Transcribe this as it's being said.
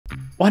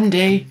One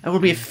day, I will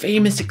be a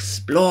famous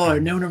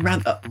explorer known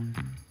around... Oh,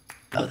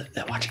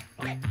 they're watching.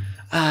 Okay.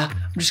 I'm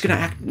just gonna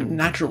act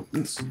natural.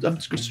 I'm just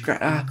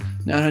gonna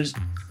no, just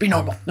be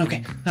normal.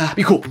 Okay.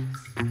 Be cool.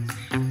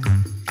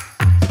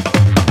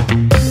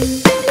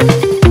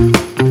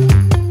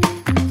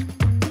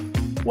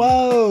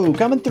 Whoa,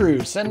 coming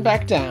through. Send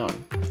back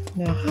down.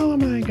 Now, how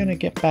am I gonna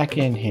get back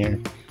in here?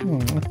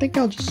 I think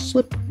I'll just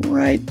slip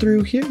right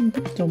through here.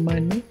 Don't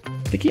mind me.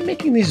 They keep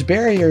making these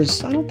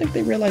barriers. I don't think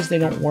they realize they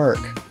don't work.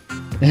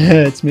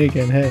 It's me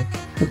again, hey.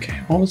 Okay,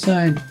 what was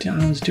I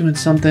was doing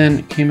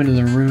something, came into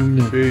the room.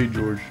 Hey,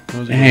 George.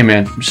 How's it Hey, going?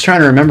 man, I'm just trying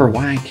to remember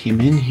why I came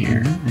in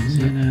here. Is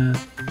it,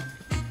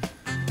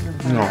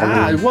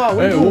 Whoa,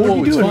 what are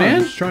you doing,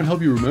 man? Just trying to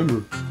help you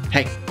remember.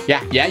 Hey,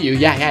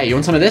 you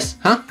want some of this,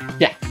 huh?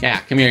 Yeah,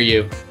 come here,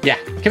 you. Yeah,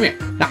 come here.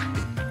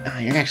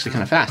 You're actually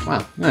kind of fast,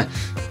 wow.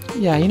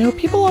 Yeah, you know,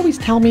 people always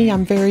tell me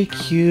I'm very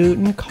cute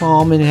and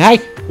calm and hey,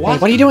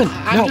 what are you doing?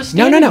 I'm just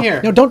standing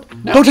here. No, don't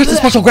touch the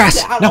special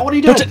grass. No, what are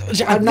you doing?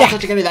 I'm not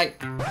touching anything.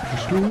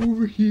 Just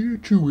over here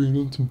chewing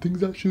on some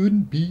things I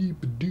shouldn't be,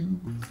 but do.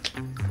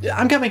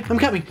 I'm coming.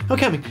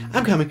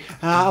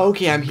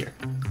 Okay, I'm here.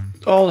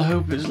 All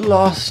hope is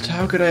lost.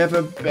 How could I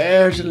ever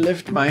bear to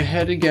lift my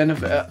head again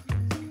if...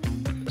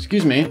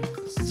 Excuse me.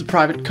 This is a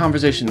private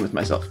conversation with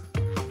myself.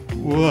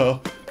 Whoa,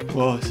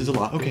 this is a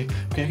lot. Okay,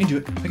 I can do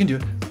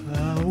it.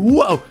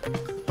 Whoa.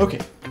 Okay.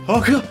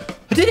 Oh, cool.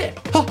 I did it.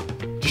 Oh,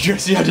 did you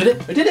see I did it?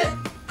 I did it.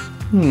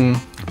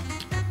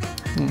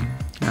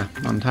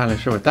 Not entirely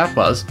sure what that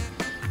was.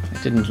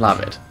 I didn't love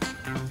it.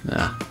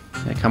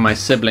 Here come my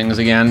siblings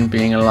again,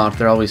 being a lot.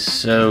 They're always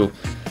so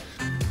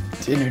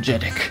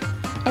energetic.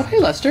 Oh, hey,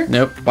 Lester.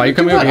 Nope. Why are you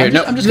coming over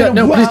here? I'm just gonna...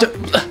 No, please don't.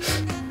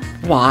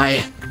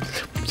 Why?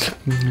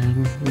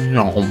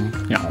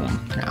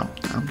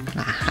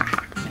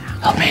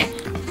 Help me.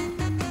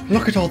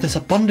 Look at all this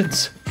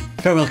abundance.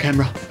 Farewell,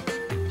 camera.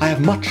 I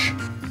have much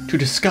to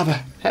discover.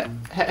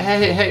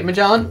 Hey,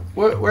 Magellan.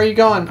 Where are you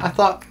going? I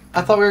thought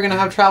we were gonna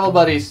have travel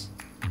buddies.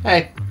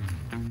 Hey.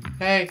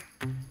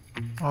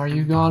 Are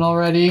you gone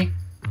already?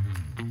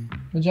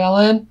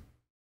 Magellan?